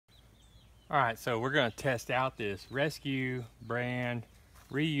Alright, so we're going to test out this Rescue brand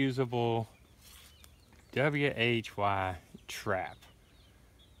reusable WHY trap.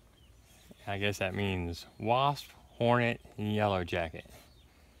 I guess that means Wasp, Hornet, and Yellowjacket.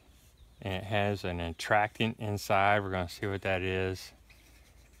 And it has an attractant inside. We're going to see what that is.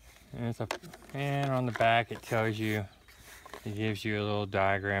 And on the back it tells you, it gives you a little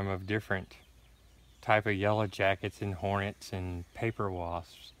diagram of different type of Yellowjackets and Hornets and paper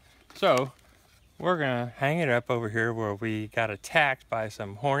wasps. So we're gonna hang it up over here where we got attacked by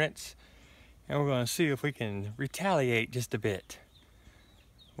some hornets, and we're gonna see if we can retaliate just a bit.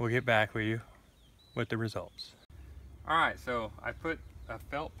 We'll get back with you with the results. Alright, so I put a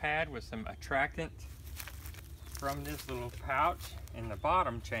felt pad with some attractant from this little pouch in the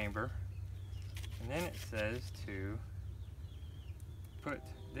bottom chamber, and then it says to put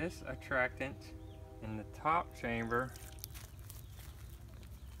this attractant in the top chamber,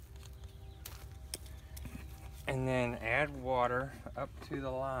 and then add water up to the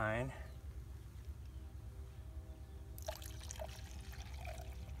line. I'm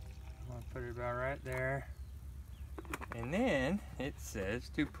gonna put it about right there. And then it says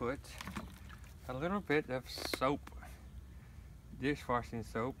to put a little bit of soap, dishwashing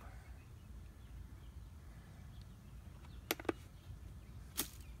soap.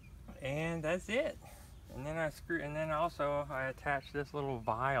 And that's it. And then I attach this little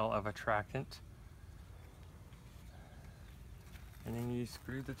vial of attractant. And then you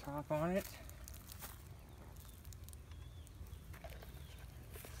screw the top on it.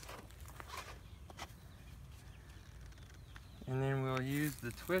 And then we'll use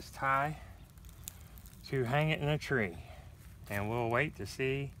the twist tie to hang it in a tree. And we'll wait to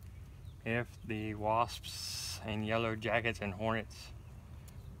see if the wasps and Yellowjackets and hornets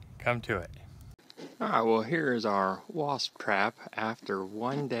come to it. Alright, well here is our wasp trap after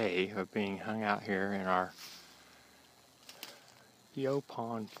one day of being hung out here in our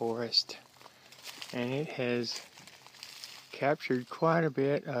Yopon forest, and it has captured quite a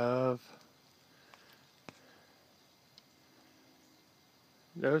bit of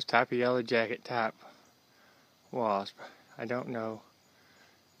those type of Yellowjacket type wasp. I don't know,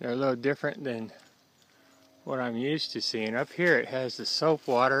 they're a little different than what I'm used to seeing. Up here it has the soap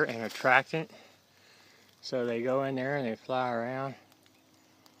water and attractant, so they go in there and they fly around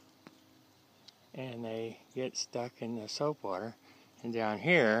and they get stuck in the soap water. And down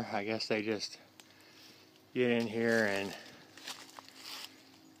here, I guess they just get in here and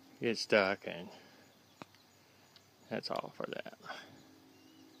get stuck, and that's all for that.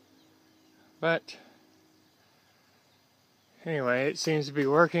 But anyway, it seems to be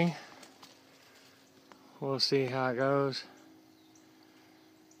working. We'll see how it goes.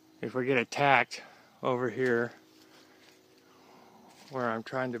 If we get attacked over here where I'm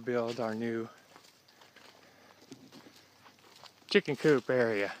trying to build our new chicken coop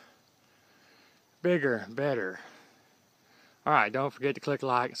area. Bigger, better. Alright, don't forget to click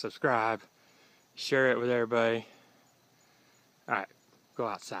like and subscribe. Share it with everybody. Alright, go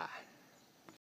outside.